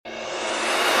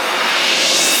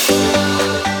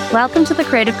Welcome to the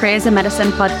Creative Careers in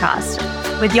Medicine podcast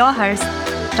with your host,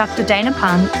 Dr. Dana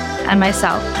Pung, and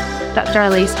myself, Dr.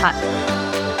 Elise Hutt.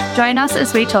 Join us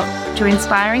as we talk to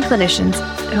inspiring clinicians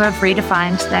who have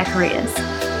redefined their careers.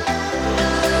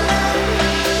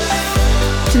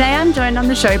 Today I'm joined on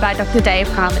the show by Dr. Dave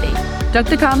Carmody.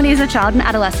 Dr. Carmody is a child and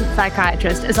adolescent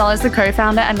psychiatrist, as well as the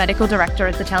co-founder and medical director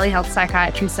of the telehealth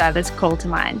psychiatry service Call to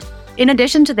Mind. In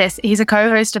addition to this, he's a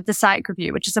co-host of the Psych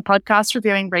Review, which is a podcast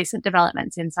reviewing recent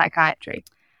developments in psychiatry.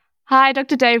 Hi,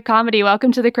 Dr. Dave Carmody.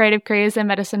 Welcome to the Creative Careers in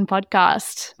Medicine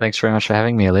podcast. Thanks very much for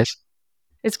having me, Elise.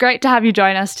 It's great to have you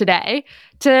join us today.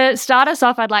 To start us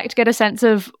off, I'd like to get a sense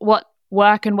of what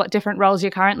work and what different roles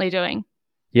you're currently doing.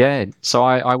 Yeah, so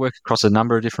I work across a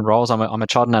number of different roles. I'm a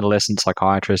child and adolescent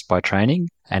psychiatrist by training,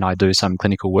 and I do some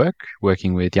clinical work,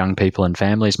 working with young people and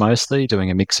families mostly,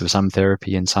 doing a mix of some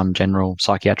therapy and some general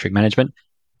psychiatric management.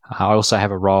 I also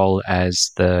have a role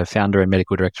as the founder and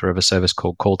medical director of a service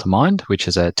called Call to Mind, which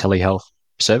is a telehealth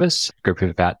service, a group of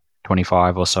about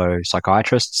 25 or so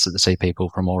psychiatrists that see people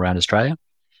from all around Australia.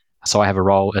 So I have a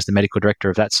role as the medical director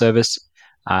of that service.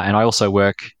 And I also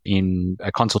work in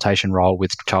a consultation role with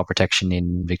child protection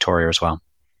in Victoria as well.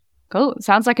 Cool.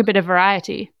 Sounds like a bit of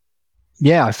variety.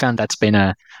 Yeah, I found that's been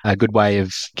a good way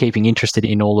of keeping interested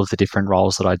in all of the different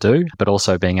roles that I do, but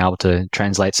also being able to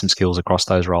translate some skills across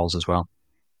those roles as well.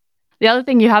 The other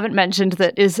thing you haven't mentioned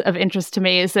that is of interest to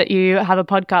me is that you have a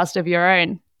podcast of your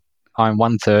own. I'm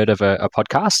 1/3 of a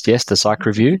podcast, yes, the Psych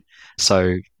Review.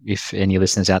 So if any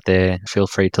listeners out there, feel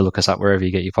free to look us up wherever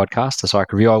you get your podcast, the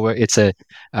Psych Review.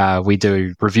 We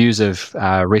do reviews of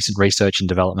recent research and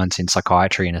developments in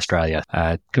psychiatry in Australia.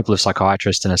 A couple of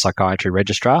psychiatrists and a psychiatry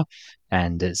registrar,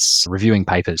 and it's reviewing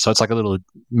papers. So it's like a little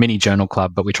mini journal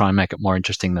club, but we try and make it more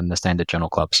interesting than the standard journal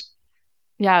clubs.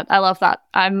 Yeah, I love that.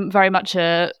 I'm very much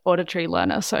a auditory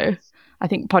learner, so I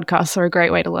think podcasts are a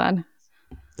great way to learn.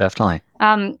 Definitely.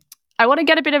 I want to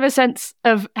get a bit of a sense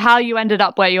of how you ended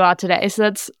up where you are today. So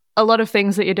that's a lot of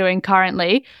things that you're doing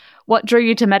currently. What drew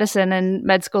you to medicine and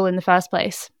med school in the first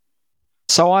place?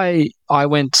 So I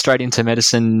went straight into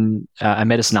medicine, a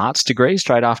medicine arts degree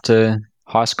straight after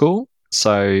high school.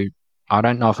 So I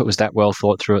don't know if it was that well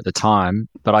thought through at the time,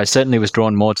 but I certainly was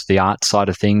drawn more to the art side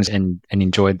of things and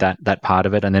enjoyed that part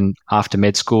of it. And then after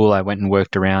med school, I went and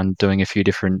worked around doing a few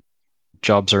different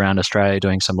jobs around Australia,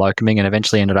 doing some locuming, and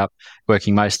eventually ended up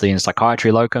working mostly in psychiatry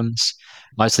locums,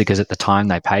 mostly because at the time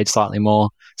they paid slightly more.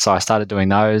 So I started doing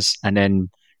those and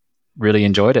then really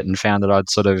enjoyed it and found that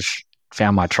I'd sort of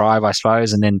found my tribe, I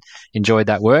suppose, and then enjoyed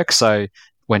that work. So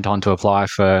went on to apply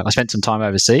I spent some time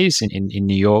overseas in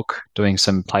New York doing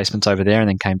some placements over there, and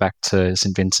then came back to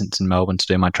St. Vincent's in Melbourne to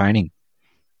do my training.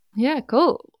 Yeah,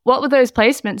 cool. What were those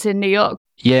placements in New York?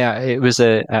 Yeah, it was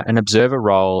an observer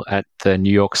role at the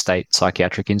New York State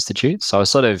Psychiatric Institute. So I was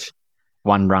sort of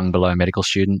one rung below medical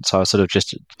student. So I was sort of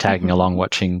just tagging along,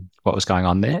 watching what was going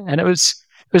on there. And it was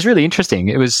really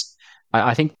interesting.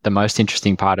 I think the most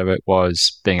interesting part of it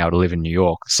was being able to live in New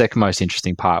York. The second most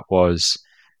interesting part was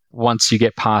once you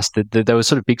get past there were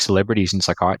sort of big celebrities in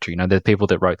psychiatry. You know, the people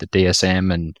that wrote the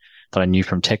DSM and that I knew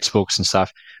from textbooks and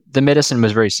stuff. The medicine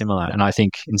was very similar. And I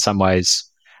think in some ways,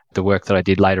 the work that I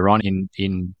did later on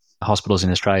in hospitals in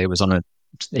Australia was on an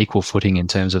equal footing in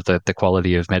terms of the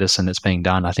quality of medicine that's being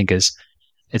done. I think it's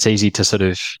easy to sort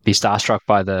of be starstruck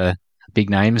by the big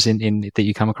names in that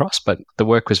you come across, but the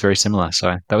work was very similar.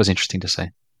 So that was interesting to see.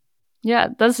 Yeah,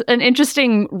 that's an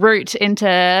interesting route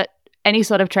into any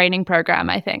sort of training program,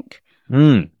 I think.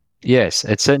 Yes,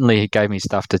 it certainly gave me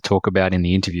stuff to talk about in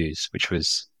the interviews, which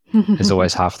is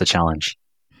always half the challenge.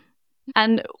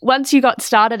 And once you got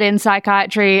started in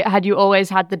psychiatry, had you always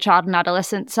had the child and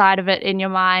adolescent side of it in your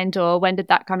mind, or when did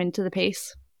that come into the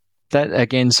piece? That,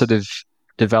 again, sort of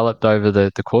developed over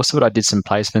the course of it. I did some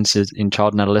placements in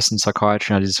child and adolescent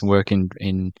psychiatry, and I did some work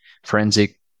in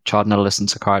forensic child and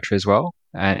adolescent psychiatry as well,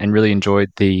 and really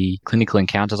enjoyed the clinical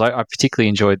encounters. I particularly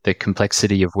enjoyed the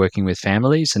complexity of working with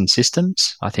families and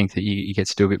systems. I think that you get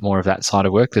to do a bit more of that side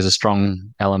of work. There's a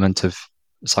strong element of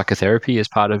psychotherapy as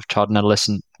part of child and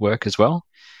adolescent work as well.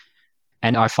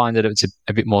 And I find that it's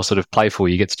a bit more sort of playful.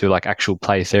 You get to do like actual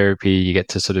play therapy. You get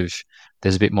to sort of,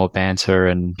 there's a bit more banter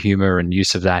and humor and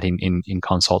use of that in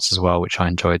consults as well, which I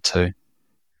enjoyed too.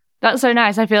 That's so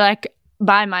nice. I feel like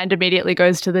my mind immediately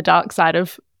goes to the dark side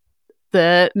of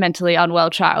the mentally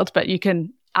unwell child, but you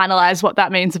can analyze what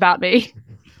that means about me.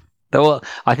 Well,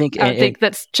 I think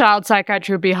that child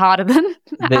psychiatry would be harder than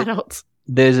adults.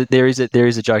 There is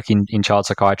a joke in child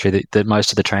psychiatry that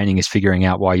most of the training is figuring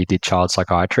out why you did child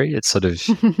psychiatry. It's sort of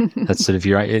that's sort of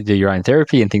your own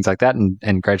therapy and things like that,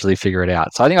 and gradually figure it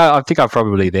out. So I think I'm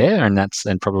probably there,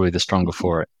 and probably the stronger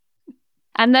for it.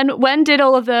 And then when did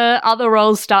all of the other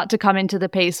roles start to come into the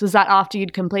piece? Was that after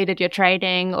you'd completed your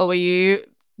training, or were you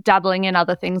dabbling in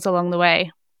other things along the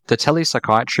way? The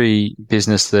telepsychiatry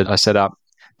business that I set up,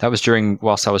 that was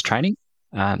whilst I was training.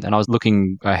 And I was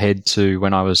looking ahead to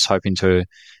when I was hoping to,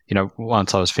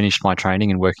 once I was finished my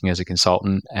training and working as a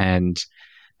consultant, and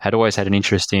had always had an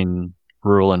interest in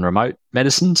rural and remote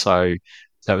medicine. So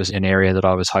that was an area that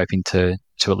I was hoping to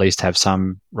at least have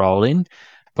some role in,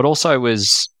 but also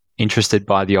was interested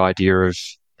by the idea of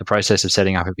the process of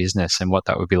setting up a business and what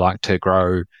that would be like to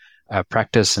grow a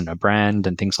practice and a brand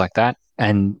and things like that.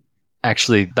 And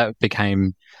actually that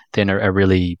became then a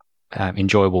really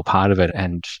enjoyable part of it.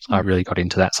 And I really got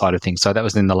into that side of things. So that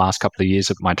was in the last couple of years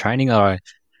of my training that I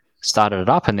started it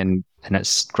up, and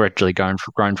it's gradually grown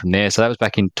from there. So that was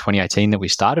back in 2018 that we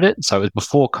started it. So it was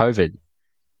before COVID,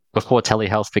 before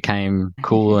telehealth became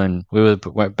cool, and we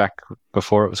went back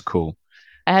before it was cool.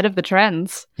 Ahead of the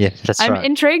trends. Yeah, that's right. I'm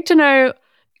intrigued to know,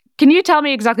 can you tell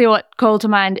me exactly what Call to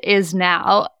Mind is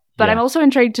now? But I'm also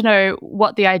intrigued to know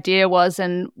what the idea was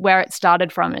and where it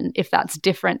started from, and if that's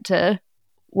different to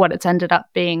what it's ended up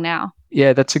being now.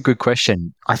 Yeah, that's a good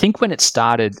question. I think when it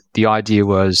started, the idea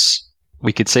was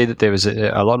we could see that there was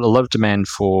a lot of demand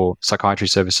for psychiatry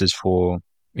services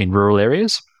in rural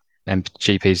areas, and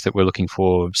GPs that were looking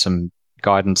for some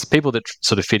guidance, people that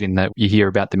sort of fit in that you hear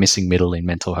about the missing middle in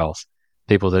mental health,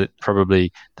 people that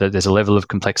there's a level of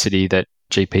complexity that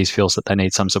GPs feels that they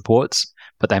need some supports,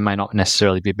 but they may not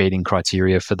necessarily be meeting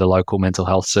criteria for the local mental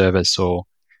health service or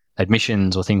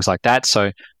admissions or things like that.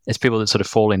 So it's people that sort of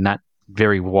fall in that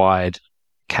very wide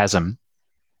chasm.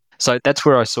 So that's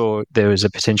where I saw there was a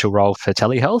potential role for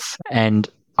telehealth. And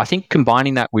I think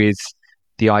combining that with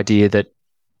the idea that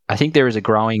I think there is a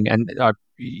growing, and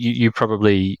you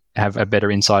probably have a better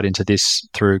insight into this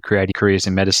through creating careers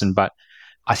in medicine, but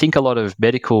I think a lot of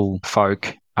medical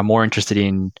folk are more interested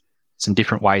in some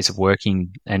different ways of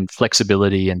working and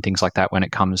flexibility and things like that when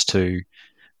it comes to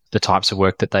the types of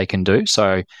work that they can do.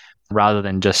 So rather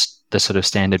than just the sort of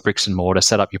standard bricks and mortar,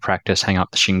 set up your practice, hang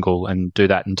up the shingle and do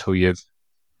that until you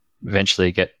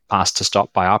eventually get asked to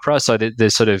stop by APRA. So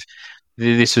there's sort of,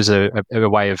 this was a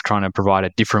way of trying to provide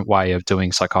a different way of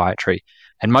doing psychiatry.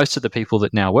 And most of the people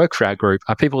that now work for our group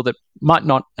are people that might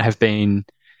not have been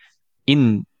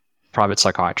in private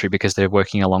psychiatry because they're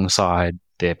working alongside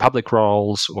their public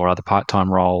roles or other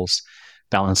part-time roles,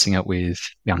 balancing it with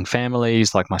young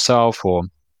families like myself or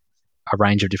a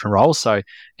range of different roles. So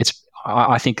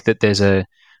I think that there's a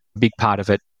big part of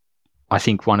it. I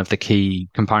think one of the key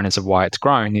components of why it's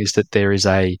grown is that there is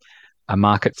a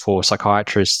market for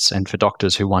psychiatrists and for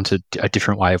doctors who wanted a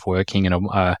different way of working and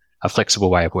a flexible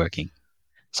way of working.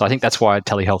 So I think that's why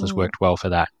telehealth has worked well for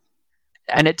that.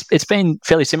 And it's been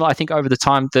fairly similar. I think over the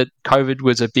time that COVID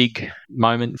was a big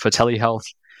moment for telehealth,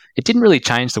 it didn't really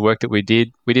change the work that we did.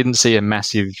 We didn't see a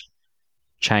massive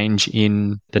change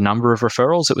in the number of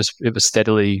referrals. It was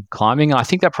steadily climbing. And I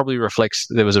think that probably reflects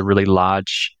there was a really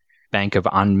large bank of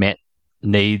unmet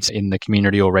needs in the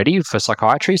community already for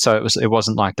psychiatry. So it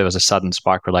wasn't like there was a sudden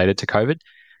spike related to COVID.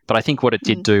 But I think what it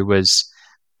did do was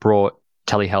brought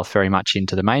telehealth very much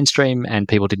into the mainstream, and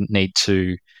people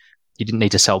you didn't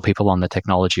need to sell people on the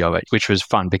technology of it, which was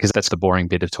fun because that's the boring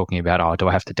bit of talking about, oh, do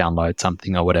I have to download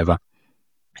something or whatever?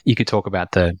 You could talk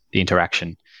about the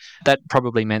interaction. That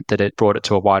probably meant that it brought it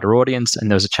to a wider audience, and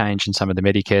there was a change in some of the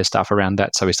Medicare stuff around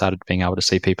that. So we started being able to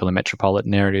see people in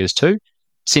metropolitan areas too.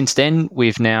 Since then,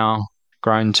 we've now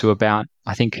grown to about,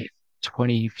 I think,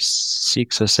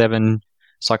 26 or 7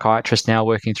 psychiatrists now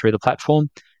working through the platform.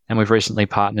 And we've recently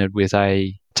partnered with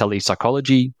a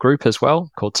telepsychology group as well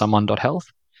called Someone.health.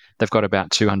 They've got about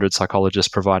 200 psychologists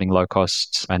providing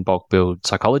low-cost and bulk billed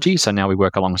psychology. So now we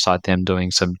work alongside them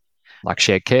doing some like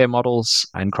shared care models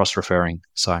and cross-referring.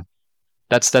 So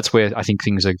that's where I think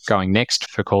things are going next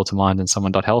for Call to Mind and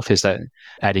Someone.health, is that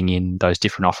adding in those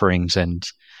different offerings and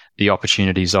the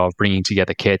opportunities of bringing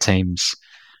together care teams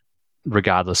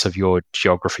regardless of your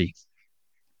geography.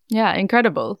 Yeah,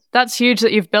 incredible. That's huge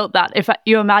that you've built that. If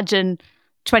you imagine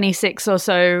 26 or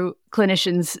so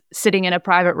clinicians sitting in a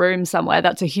private room somewhere,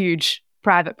 that's a huge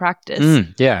private practice.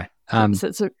 Yeah. So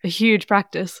it's a huge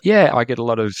practice. Yeah, I get a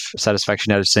lot of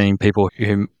satisfaction out of seeing people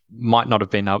who might not have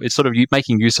been able, it's sort of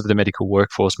making use of the medical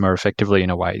workforce more effectively in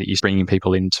a way that you're bringing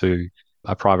people into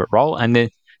a private role. And then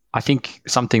I think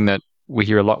something that we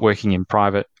hear a lot working in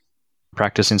private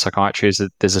practice in psychiatry is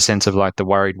that there's a sense of like the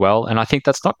worried well. And I think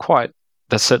that's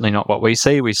certainly not what we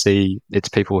see. We see it's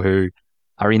people who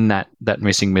are in that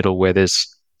missing middle where there's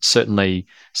certainly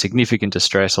significant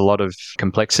distress, a lot of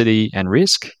complexity and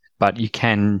risk, but you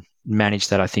can manage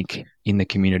that, I think, in the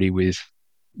community with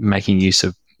making use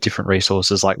of different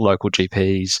resources like local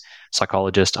GPs,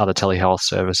 psychologists, other telehealth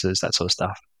services, that sort of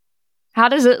stuff. How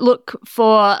does it look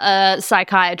for a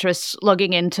psychiatrist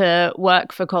logging into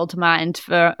work for Call to Mind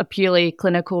for a purely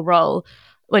clinical role?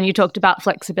 When you talked about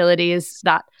flexibility,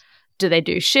 do they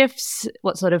do shifts?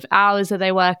 What sort of hours are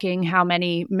they working? How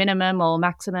many minimum or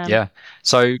maximum? Yeah.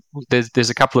 So there's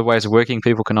a couple of ways of working.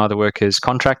 People can either work as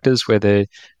contractors where they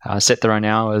set their own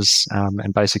hours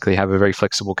and basically have a very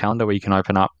flexible calendar where you can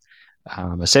open up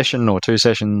a session or 2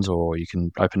 sessions, or you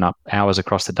can open up hours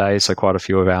across the day. So quite a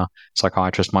few of our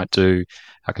psychiatrists might do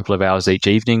a couple of hours each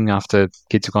evening after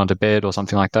kids have gone to bed or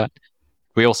something like that.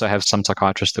 We also have some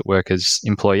psychiatrists that work as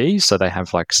employees, so they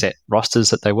have like set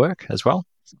rosters that they work as well.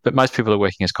 But most people are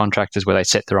working as contractors where they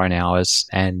set their own hours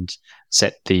and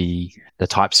set the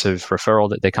types of referral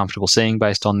that they're comfortable seeing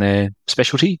based on their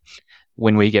specialty.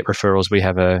 When we get referrals, we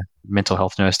have a mental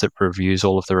health nurse that reviews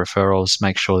all of the referrals,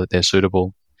 makes sure that they're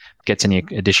suitable, gets any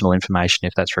additional information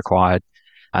if that's required,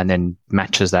 and then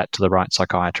matches that to the right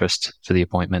psychiatrist for the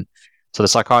appointment. So the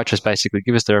psychiatrist basically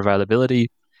gives us their availability,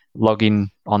 log in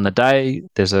on the day.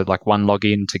 There's one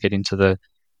login to get into the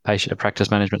patient practice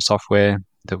management software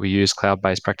that we use,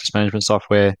 cloud-based practice management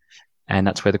software, and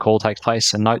that's where the call takes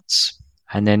place and notes.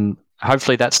 And then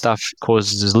hopefully that stuff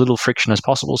causes as little friction as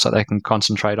possible so they can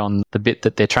concentrate on the bit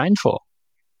that they're trained for.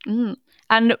 Mm.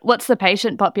 And what's the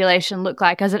patient population look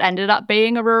like? Has it ended up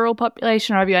being a rural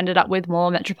population, or have you ended up with more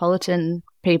metropolitan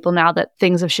people now that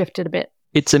things have shifted a bit?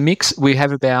 It's a mix. We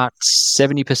have about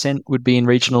 70% would be in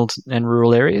regional and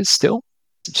rural areas still.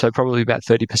 So probably about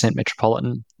 30%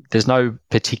 metropolitan. There's no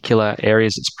particular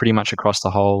areas. It's pretty much across the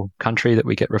whole country that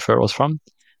we get referrals from.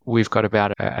 We've got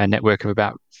about a network of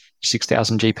about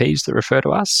 6,000 GPs that refer to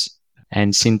us.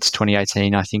 And since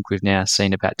 2018, I think we've now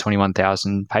seen about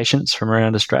 21,000 patients from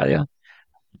around Australia.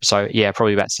 So yeah,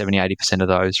 probably about 70-80% of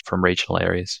those from regional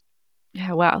areas.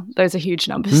 Yeah, wow. Those are huge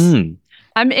numbers.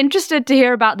 I'm interested to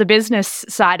hear about the business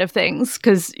side of things,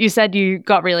 because you said you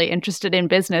got really interested in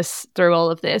business through all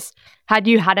of this. Had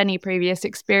you had any previous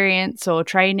experience or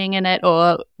training in it,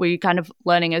 or were you kind of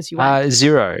learning as you went?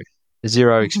 Zero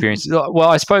experience. Well,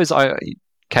 I suppose I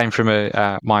came from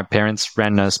my parents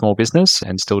ran a small business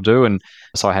and still do, and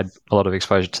so I had a lot of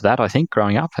exposure to that, I think,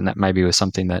 growing up, and that maybe was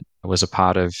something that was a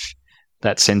part of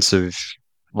that sense of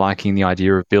liking the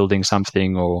idea of building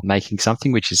something or making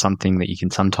something, which is something that you can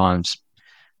sometimes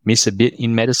miss a bit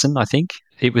in medicine, I think.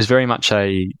 It was very much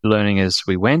a learning as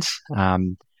we went.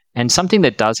 And something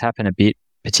that does happen a bit,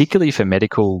 particularly for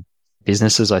medical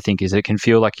businesses, I think, is it can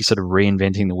feel like you're sort of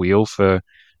reinventing the wheel for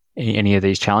any of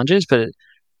these challenges. But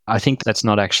I think that's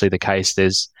not actually the case.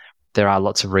 There are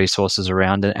lots of resources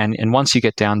around it. And once you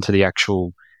get down to the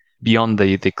actual, beyond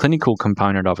the clinical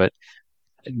component of it,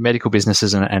 medical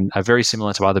businesses and are very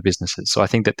similar to other businesses. So I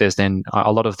think that there's then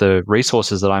a lot of the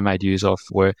resources that I made use of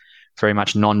were very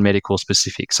much non-medical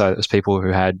specific. So it was people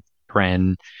who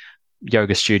ran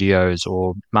yoga studios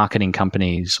or marketing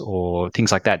companies or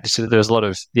things like that. So there's a lot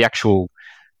of the actual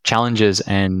challenges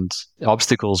and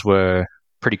obstacles were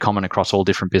pretty common across all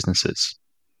different businesses.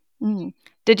 Mm.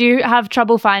 Did you have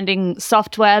trouble finding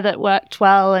software that worked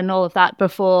well and all of that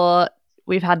before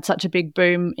we've had such a big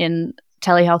boom in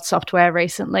telehealth software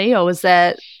recently, or was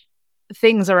there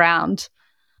things around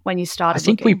when you started? I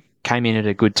think we came in at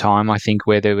a good time, I think,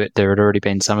 where there had already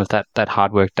been some of that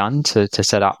hard work done to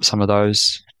set up some of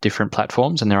those different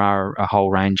platforms, and there are a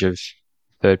whole range of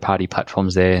third-party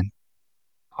platforms there.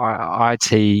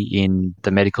 IT in the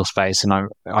medical space, and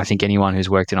I think anyone who's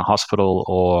worked in a hospital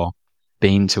or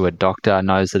been to a doctor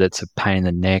knows that it's a pain in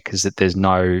the neck, is that there's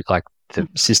no, the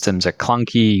systems are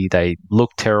clunky, they look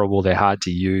terrible, they're hard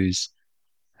to use,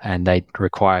 and they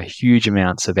require huge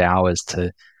amounts of hours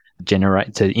to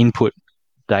input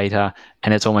data,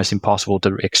 and it's almost impossible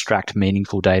to extract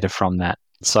meaningful data from that.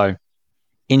 So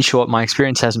in short, my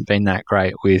experience hasn't been that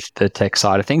great with the tech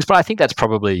side of things, but I think that's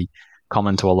probably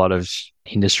common to a lot of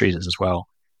industries as well.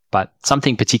 But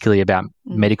something particularly about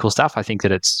medical stuff, I think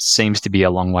that it seems to be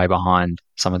a long way behind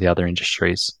some of the other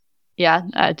industries. Yeah,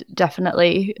 I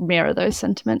definitely mirror those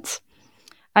sentiments.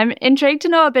 I'm intrigued to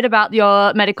know a bit about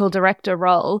your medical director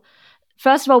role.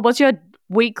 First of all, what's your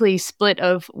weekly split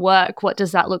of work? What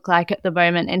does that look like at the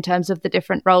moment in terms of the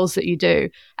different roles that you do?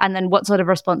 And then what sort of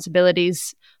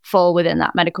responsibilities fall within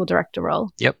that medical director role?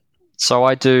 Yep. So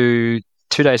I do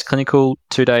 2 days clinical,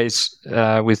 2 days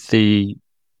with the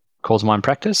Call to Mind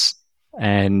practice,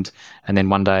 and then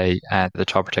 1 day at the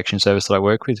child protection service that I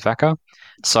work with, VACA.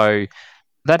 So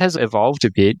that has evolved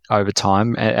a bit over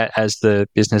time as the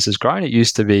business has grown. It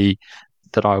used to be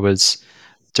that I was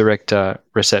director,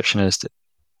 receptionist,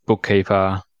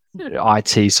 bookkeeper,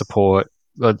 IT support,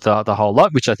 the whole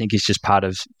lot, which I think is just part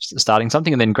of starting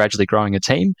something and then gradually growing a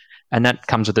team. And that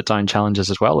comes with its own challenges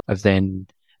as well, of then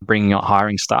bringing out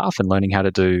hiring staff and learning how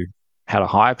to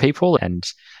hire people and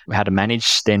how to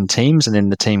manage then teams, and then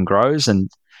the team grows, and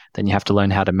then you have to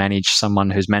learn how to manage someone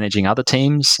who's managing other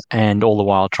teams, and all the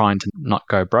while trying to not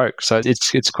go broke. So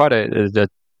it's quite a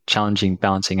challenging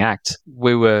balancing act.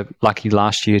 We were lucky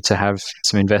last year to have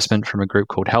some investment from a group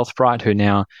called HealthBright, who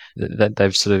now that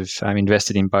they've sort of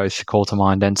invested in both Call to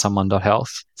Mind and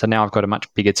Someone.health. So now I've got a much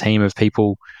bigger team of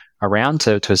people around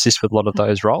to assist with a lot of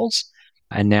those roles.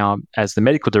 And now, as the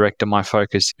medical director, my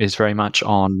focus is very much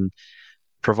on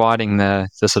providing the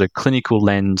sort of clinical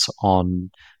lens on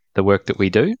the work that we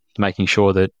do, making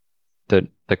sure that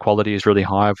the quality is really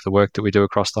high of the work that we do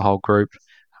across the whole group,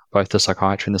 both the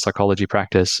psychiatry and the psychology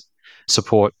practice,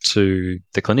 support to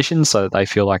the clinicians so that they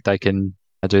feel like they can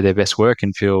do their best work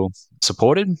and feel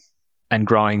supported, and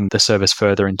growing the service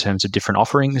further in terms of different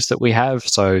offerings that we have.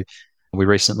 So we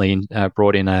recently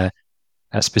brought in a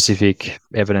specific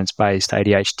evidence-based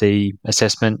ADHD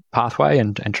assessment pathway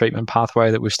and treatment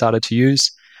pathway that we've started to use.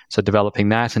 So developing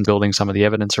that and building some of the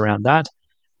evidence around that,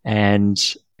 and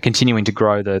continuing to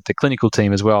grow the clinical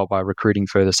team as well by recruiting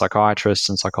further psychiatrists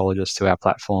and psychologists to our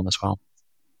platform as well.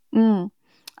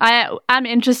 I'm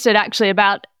interested actually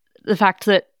about the fact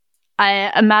that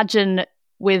I imagine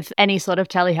with any sort of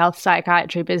telehealth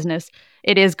psychiatry business,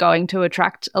 it is going to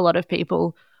attract a lot of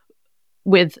people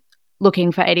with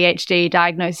looking for ADHD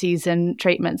diagnoses and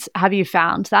treatments. Have you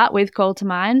found that with Call to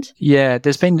Mind? Yeah,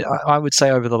 there's been, I would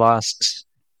say over the last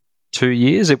 2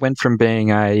 years, it went from being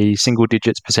a single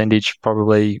digits percentage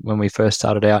probably when we first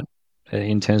started out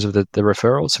in terms of the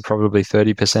referrals. So probably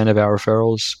 30% of our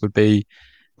referrals would be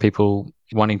people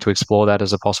wanting to explore that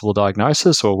as a possible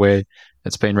diagnosis, or where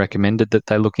it's been recommended that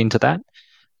they look into that.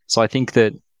 So I think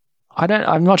that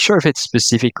I'm not sure if it's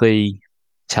specifically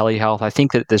telehealth. I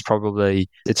think that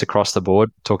it's across the board.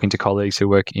 Talking to colleagues who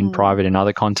work in private in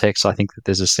other contexts, I think that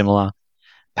there's a similar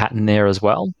pattern there as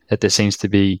well, that there seems to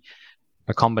be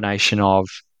a combination of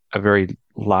a very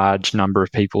large number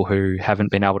of people who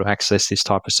haven't been able to access this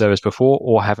type of service before,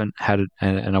 or haven't had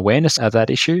an awareness of that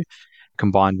issue,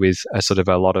 combined with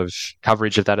a lot of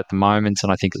coverage of that at the moment.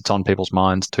 And I think it's on people's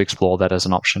minds to explore that as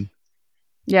an option.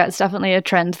 Yeah, it's definitely a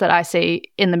trend that I see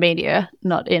in the media,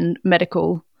 not in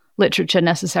medical literature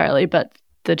necessarily, but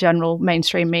the general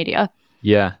mainstream media.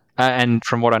 Yeah. And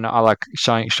from what I know, I like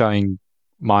showing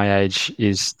my age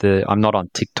is I'm not on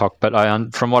TikTok, but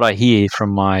from what I hear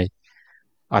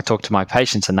I talk to my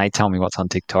patients and they tell me what's on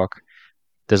TikTok.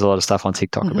 There's a lot of stuff on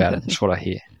TikTok about it. That's what I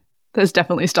hear. There's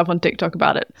definitely stuff on TikTok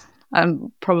about it.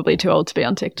 I'm probably too old to be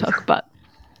on TikTok, but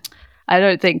I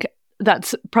don't think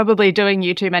that's probably doing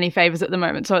you too many favors at the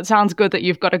moment. So it sounds good that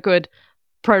you've got a good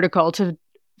protocol to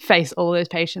face all those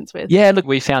patients with. Yeah, look,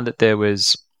 we found that there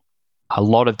was a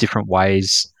lot of different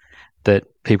ways that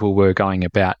people were going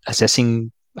about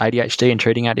assessing ADHD and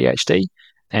treating ADHD.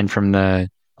 And from the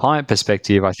client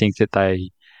perspective, I think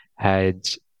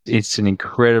that it's an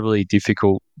incredibly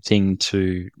difficult thing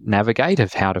to navigate,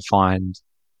 of how to find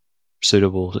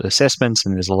suitable assessments.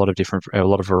 And there's a lot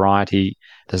of variety.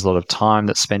 There's a lot of time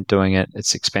that's spent doing it.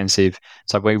 It's expensive.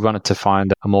 So we wanted to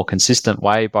find a more consistent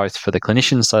way, both for the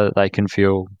clinicians so that they can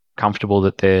feel comfortable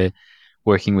that they're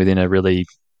working within a really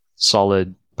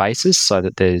solid basis, so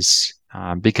that there's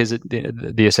because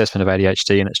the assessment of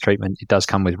ADHD and its treatment, it does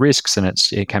come with risks, and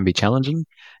it can be challenging.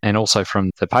 And also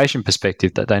from the patient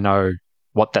perspective, that they know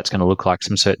what that's going to look like,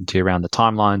 some certainty around the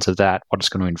timelines of that, what it's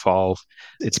going to involve.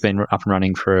 It's been up and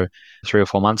running for 3 or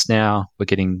 4 months now. We're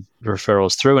getting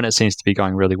referrals through, and it seems to be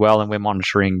going really well. And we're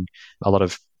monitoring a lot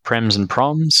of PREMs and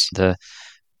PROMs, the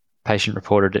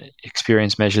patient-reported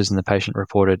experience measures and the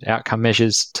patient-reported outcome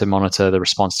measures, to monitor the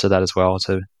response to that as well,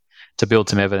 to build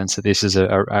some evidence that this is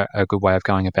a good way of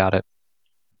going about it.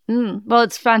 Well,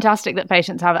 it's fantastic that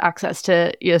patients have access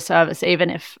to your service, even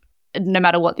if, no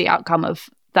matter what the outcome of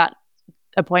that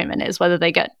appointment is, whether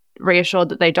they get reassured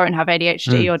that they don't have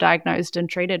ADHD or diagnosed and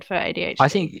treated for ADHD. I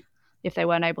think if they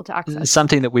weren't able to access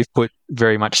something that we've put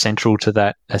very much central to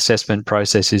that assessment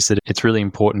process is that it's really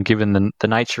important, given the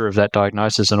nature of that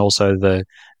diagnosis and also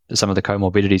some of the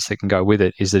comorbidities that can go with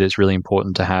it, is that it's really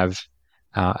important to have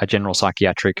a general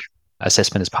psychiatric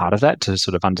assessment as part of that, to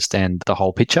sort of understand the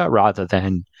whole picture, rather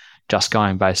than just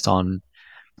going based on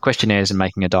questionnaires and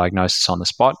making a diagnosis on the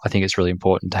spot. I think it's really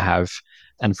important to have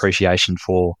an appreciation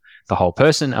for the whole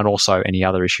person, and also any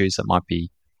other issues that might be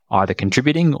either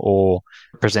contributing or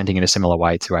presenting in a similar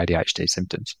way to ADHD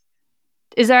symptoms.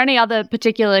 Is there any other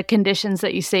particular conditions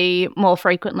that you see more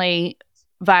frequently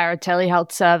via a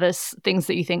telehealth service, things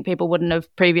that you think people wouldn't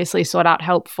have previously sought out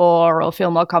help for or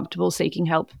feel more comfortable seeking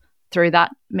help through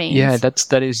that means? Yeah,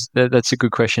 that's a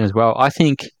good question as well. I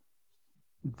think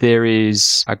there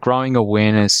is a growing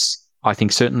awareness. I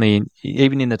think certainly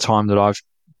even in the time that I've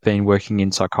been working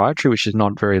in psychiatry, which is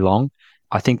not very long,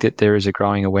 I think that there is a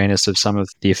growing awareness of some of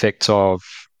the effects of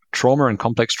trauma and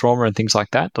complex trauma and things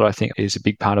like that I think is a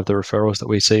big part of the referrals that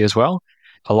we see as well.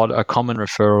 A common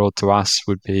referral to us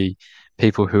would be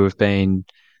people who have been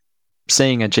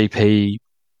seeing a GP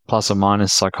plus or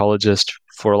minus psychologist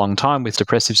for a long time with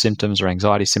depressive symptoms or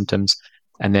anxiety symptoms,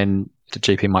 and then the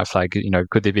GP might flag,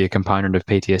 could there be a component of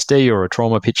PTSD or a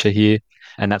trauma picture here?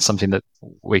 And that's something that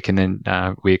we can then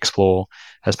we explore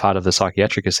as part of the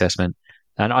psychiatric assessment.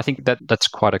 And I think that that's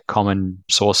quite a common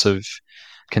source of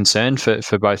concern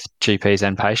for both GPs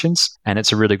and patients. And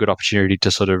it's a really good opportunity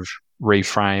to sort of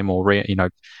reframe or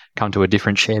come to a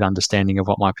different shared understanding of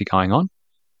what might be going on.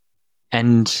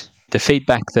 And the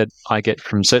feedback that I get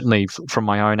certainly from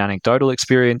my own anecdotal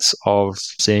experience of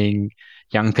seeing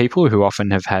young people who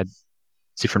often have had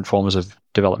different forms of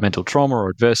developmental trauma or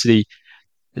adversity,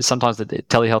 sometimes that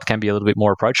telehealth can be a little bit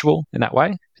more approachable in that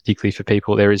way, particularly for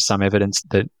people. There is some evidence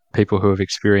that people who have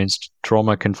experienced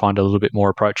trauma can find it a little bit more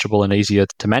approachable and easier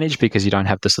to manage because you don't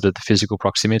have the sort of the physical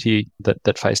proximity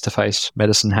that face-to-face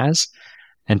medicine has,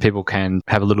 and people can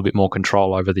have a little bit more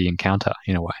control over the encounter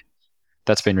in a way.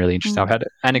 That's been really interesting. I've had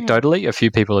anecdotally a few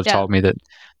people have told me that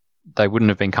they wouldn't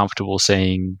have been comfortable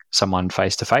seeing someone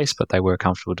face-to-face, but they were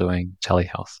comfortable doing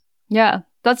telehealth. Yeah,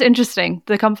 that's interesting.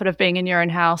 The comfort of being in your own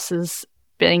house is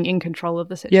being in control of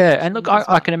the situation. Yeah, and look,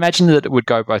 I can imagine that it would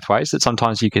go both ways, that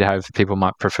sometimes you could have people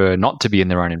might prefer not to be in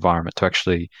their own environment,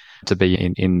 to be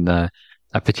in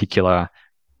a particular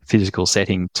physical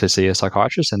setting to see a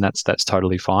psychiatrist, and that's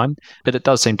totally fine. But it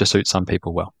does seem to suit some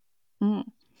people well.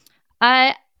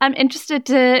 I'm interested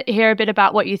to hear a bit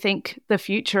about what you think the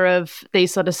future of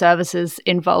these sort of services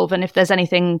involve, and if there's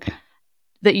anything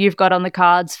that you've got on the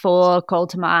cards for Call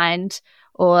to Mind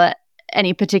or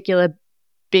any particular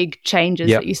big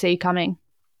changes that you see coming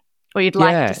or you'd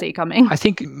like to see coming. I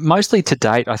think mostly to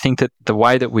date, I think that the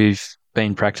way that we've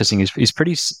been practicing is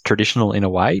pretty traditional in a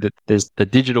way, that there's the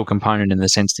digital component in the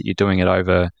sense that you're doing it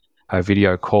over a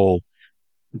video call.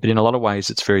 But in a lot of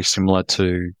ways, it's very similar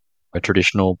to a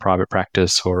traditional private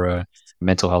practice or a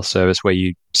mental health service where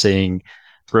you're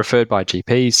referred by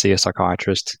GPs, see a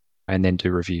psychiatrist, and then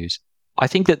do reviews. I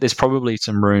think that there's probably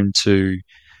some room to,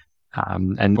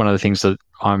 and one of the things that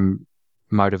I'm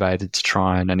motivated to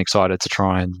try and excited to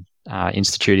try and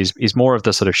institute is more of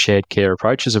the sort of shared care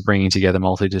approaches of bringing together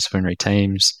multidisciplinary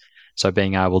teams. So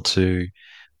being able to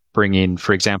bring in,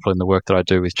 for example, in the work that I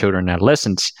do with children and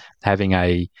adolescents, having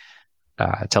a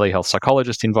telehealth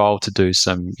psychologist involved to do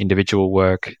some individual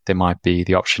work. There might be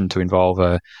the option to involve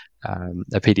a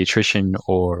pediatrician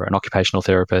or an occupational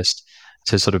therapist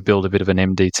to sort of build a bit of an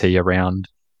MDT around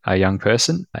a young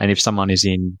person. And if someone is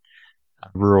in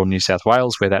rural New South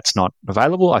Wales where that's not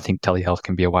available, I think telehealth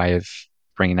can be a way of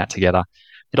bringing that together.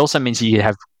 It also means that you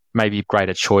have maybe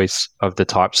greater choice of the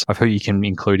types of who you can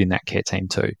include in that care team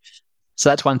too. So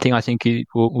that's one thing I think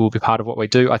will be part of what we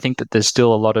do. I think that there's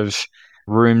still a lot of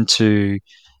room to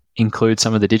include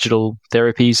some of the digital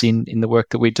therapies in the work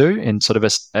that we do, and sort of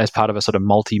as part of a sort of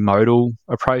multimodal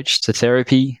approach to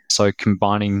therapy. So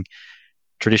combining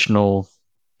traditional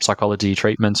psychology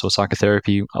treatments or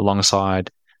psychotherapy alongside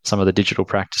some of the digital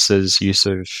practices, use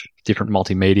of different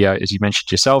multimedia. As you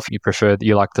mentioned yourself,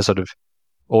 you like the sort of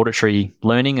auditory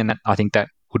learning, and I think that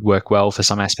would work well for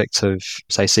some aspects of,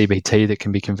 say, CBT that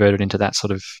can be converted into that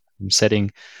sort of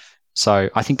setting. So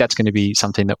I think that's going to be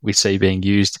something that we see being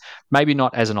used, maybe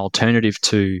not as an alternative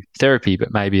to therapy,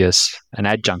 but maybe as an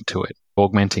adjunct to it,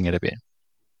 augmenting it a bit.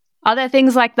 Are there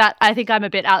things like that? I think I'm a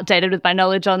bit outdated with my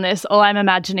knowledge on this. All I'm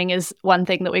imagining is one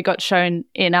thing that we got shown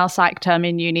in our psych term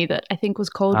in uni that I think was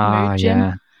called Mood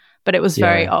Gym, but it was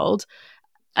very old.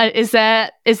 Is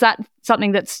that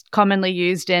something that's commonly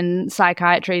used in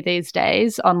psychiatry these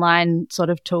days, online sort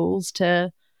of tools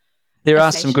to... There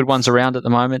are some good ones around at the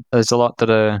moment. There's a lot that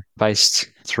are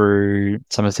based through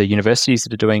some of the universities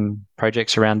that are doing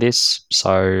projects around this.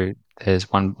 So there's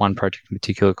one project in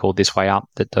particular called This Way Up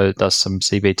that does some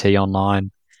CBT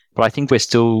online. But I think we're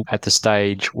still at the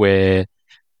stage where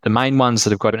the main ones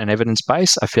that have got an evidence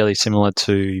base are fairly similar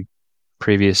to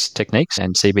previous techniques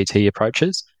and CBT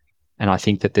approaches. And I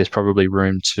think that there's probably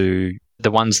room to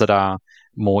the ones that are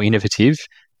more innovative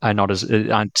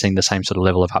aren't seeing the same sort of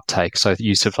level of uptake. So the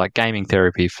use of like gaming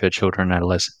therapy for children and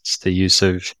adolescents, the use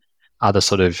of other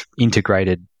sort of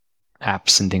integrated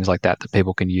apps and things like that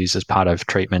people can use as part of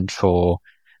treatment for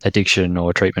addiction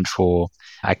or treatment for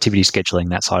activity scheduling,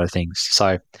 that side of things.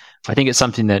 So I think it's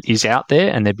something that is out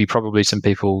there, and there'd be probably some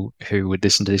people who would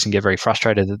listen to this and get very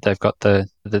frustrated that they've got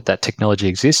that technology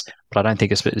exists, but I don't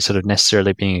think it's sort of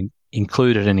necessarily being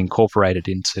included and incorporated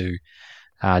into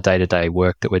day-to-day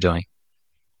work that we're doing.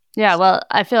 Yeah, well,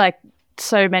 I feel like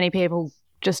so many people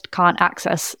just can't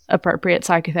access appropriate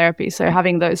psychotherapy. So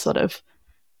having those sort of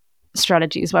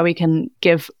strategies where we can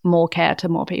give more care to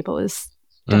more people is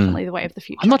definitely the way of the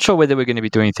future. I'm not sure whether we're going to be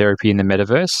doing therapy in the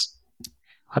metaverse.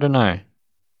 I don't know.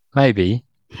 Maybe.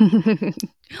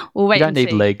 We'll wait. You don't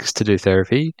need legs to do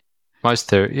therapy. Most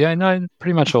therapy,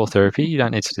 pretty much all therapy. You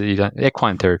don't need to do.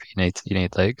 Equine therapy. You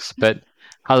need legs, but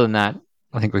other than that,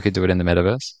 I think we could do it in the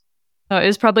metaverse. Oh, it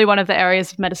is probably one of the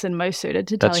areas of medicine most suited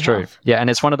to telehealth. That's true. Yeah, and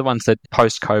it's one of the ones that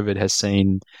post-COVID has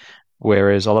seen,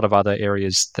 whereas a lot of other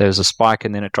areas there's a spike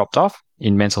and then it dropped off.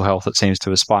 In mental health, it seems to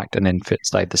have spiked and then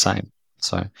stayed the same.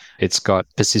 So it's got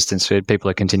persistence. People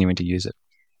are continuing to use it.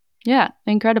 Yeah,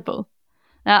 incredible.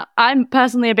 Now, I'm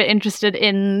personally a bit interested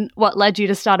in what led you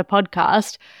to start a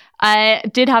podcast. I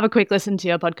did have a quick listen to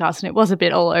your podcast and it was a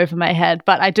bit all over my head,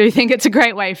 but I do think it's a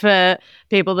great way for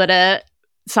people that are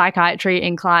psychiatry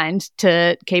inclined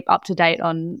to keep up to date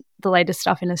on the latest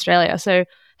stuff in Australia. So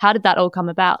how did that all come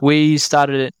about? We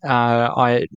started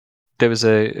it, there was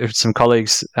some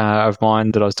colleagues of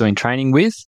mine that I was doing training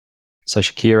with. So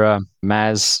Shakira,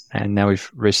 Maz, and now we've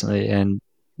recently, and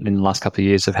in the last couple of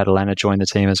years, have had Alana join the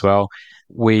team as well.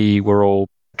 We were all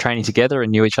training together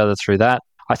and knew each other through that.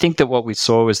 I think that what we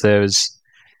saw was there's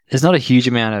not a huge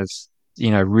amount of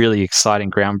really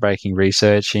exciting, groundbreaking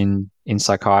research in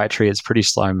psychiatry. It's pretty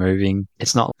slow moving.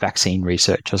 It's not vaccine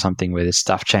research or something where there's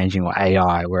stuff changing, or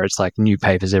AI, where it's like new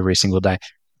papers every single day.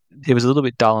 It was a little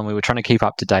bit dull, and we were trying to keep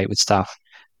up to date with stuff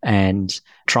and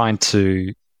trying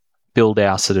to build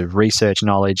our sort of research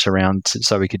knowledge around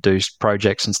so we could do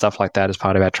projects and stuff like that as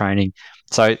part of our training.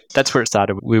 So that's where it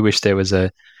started. We wish there was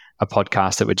a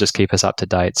podcast that would just keep us up to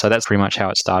date. So that's pretty much how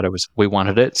it started. Was we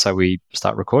wanted it, so we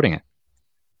start recording it.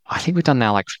 I think we've done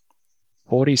now like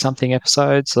 40-something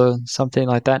episodes or something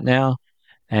like that now,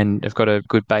 and have got a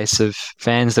good base of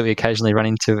fans that we occasionally run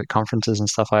into at conferences and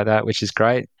stuff like that, which is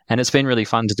great. And it's been really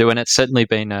fun to do, and it's certainly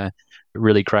been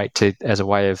really great as a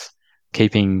way of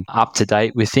keeping up to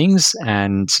date with things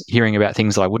and hearing about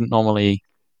things that I wouldn't normally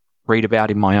read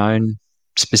about in my own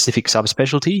specific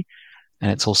subspecialty. And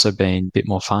it's also been a bit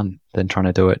more fun than trying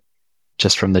to do it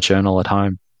just from the journal at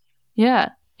home. Yeah,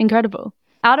 incredible.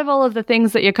 Out of all of the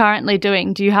things that you're currently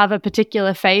doing, do you have a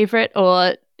particular favorite,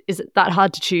 or is it that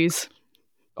hard to choose?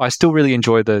 I still really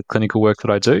enjoy the clinical work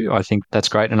that I do. I think that's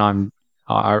great. And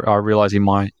I realize in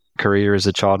my career as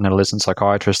a child and adolescent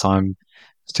psychiatrist, I'm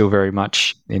still very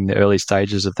much in the early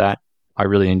stages of that. I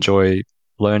really enjoy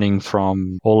learning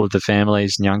from all of the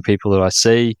families and young people that I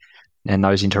see and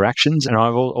those interactions. And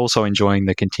I'm also enjoying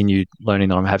the continued learning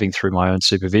that I'm having through my own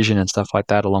supervision and stuff like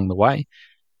that along the way.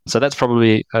 So that's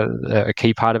probably a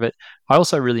key part of it. I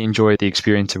also really enjoy the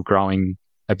experience of growing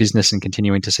a business and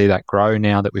continuing to see that grow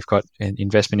now that we've got an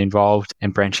investment involved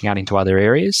and branching out into other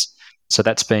areas. So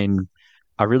that's been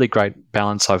a really great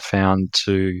balance I've found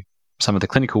to some of the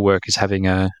clinical work, is having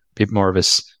a bit more of a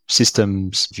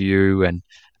systems view and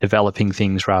developing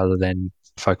things rather than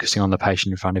focusing on the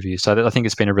patient in front of you. So I think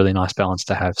it's been a really nice balance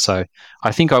to have. So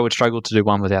I think I would struggle to do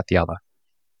one without the other.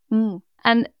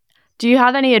 And do you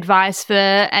have any advice for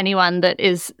anyone that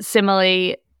is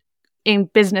similarly in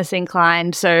business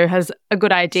inclined, so has a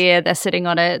good idea, they're sitting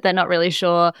on it, they're not really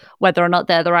sure whether or not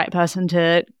they're the right person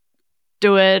to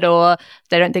do it, or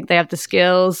they don't think they have the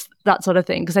skills, that sort of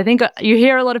thing? Because I think you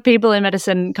hear a lot of people in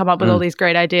medicine come up with all these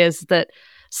great ideas that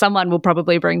someone will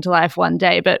probably bring to life one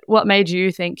day. But what made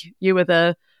you think you were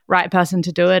the right person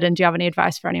to do it? And do you have any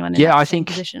advice for anyone in that same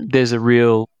position? There's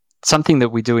something that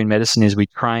we do in medicine is we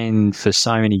train for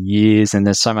so many years, and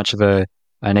there's so much of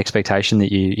an expectation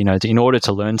that in order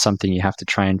to learn something, you have to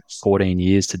train 14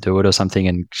 years to do it or something,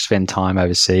 and spend time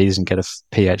overseas and get a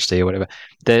PhD or whatever.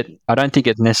 That I don't think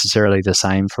it's necessarily the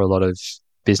same for a lot of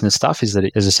business stuff. Is that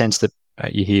there's a sense that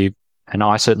you hear, and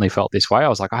I certainly felt this way. I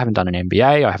was like, I haven't done an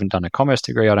MBA, I haven't done a commerce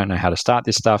degree, I don't know how to start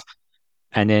this stuff.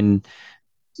 And then,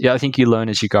 I think you learn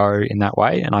as you go in that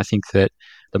way. And I think that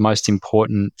the most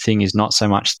important thing is not so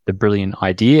much the brilliant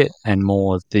idea and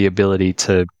more the ability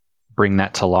to bring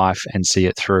that to life and see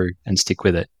it through and stick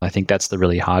with it. I think that's the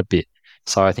really hard bit.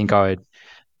 So I think I would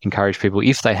encourage people,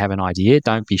 if they have an idea,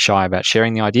 don't be shy about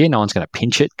sharing the idea. No one's going to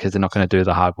pinch it because they're not going to do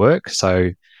the hard work. So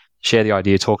share the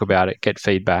idea, talk about it, get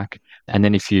feedback. And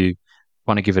then if you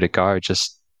want to give it a go,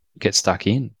 just get stuck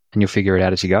in and you'll figure it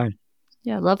out as you go.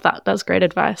 Yeah, I love that. That's great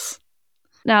advice.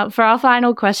 Now, for our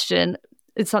final question,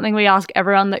 it's something we ask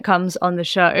everyone that comes on the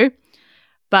show.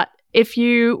 If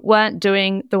you weren't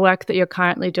doing the work that you're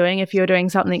currently doing, if you were doing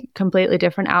something completely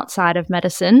different outside of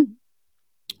medicine,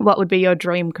 what would be your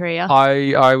dream career?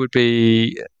 I would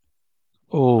be...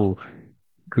 Oh,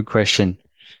 good question.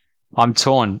 I'm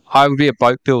torn. I would be a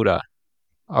boat builder.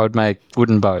 I would make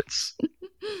wooden boats.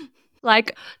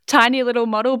 Like tiny little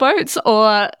model boats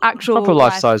or actual Proper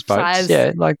life-size boats.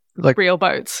 Yeah, like real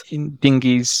boats. In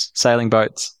dinghies, sailing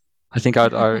boats. I think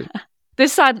I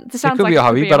This sounds could like be a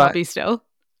hobby, it could be a but hobby still.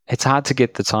 it's hard to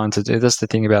get the time to do. That's the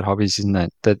thing about hobbies, isn't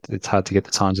it? That it's hard to get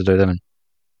the time to do them. And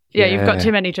Yeah, you've got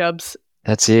too many jobs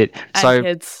that's it. and So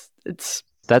kids.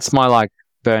 that's my like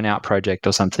burnout project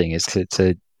or something, is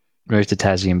to move to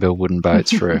Tassie and build wooden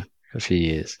boats for a few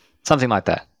years. Something like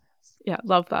that. Yeah,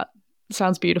 love that.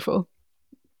 Sounds beautiful.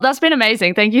 That's been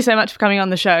amazing. Thank you so much for coming on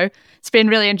the show. It's been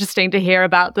really interesting to hear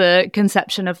about the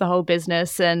conception of the whole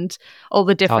business and all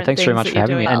the different thanks things very much that for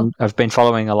having me. doing. And I've been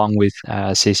following along with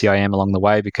CCIM along the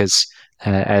way because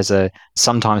as a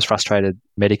sometimes frustrated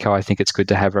medico, I think it's good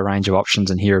to have a range of options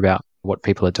and hear about what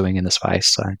people are doing in the space.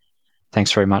 So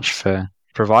thanks very much for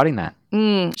providing that.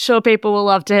 Sure, people will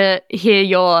love to hear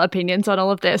your opinions on all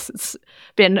of this. It's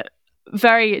been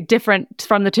very different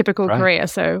from the typical career,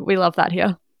 so we love that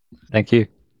here. Thank you.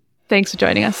 Thanks for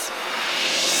joining us.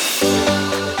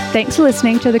 Thanks for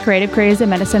listening to the Creative Careers in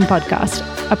Medicine podcast,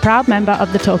 a proud member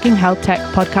of the Talking Health Tech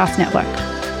podcast network.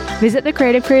 Visit the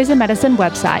Creative Careers in Medicine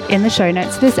website in the show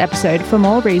notes of this episode for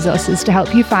more resources to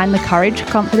help you find the courage,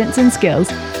 confidence, and skills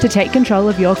to take control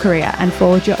of your career and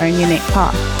forge your own unique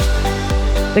path.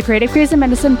 The Creative Careers in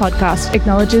Medicine podcast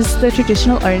acknowledges the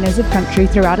traditional owners of country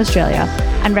throughout Australia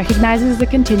and recognises the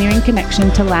continuing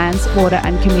connection to lands, water,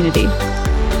 and community.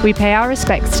 We pay our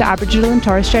respects to Aboriginal and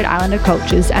Torres Strait Islander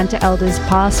cultures and to elders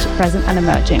past, present, and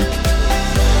emerging.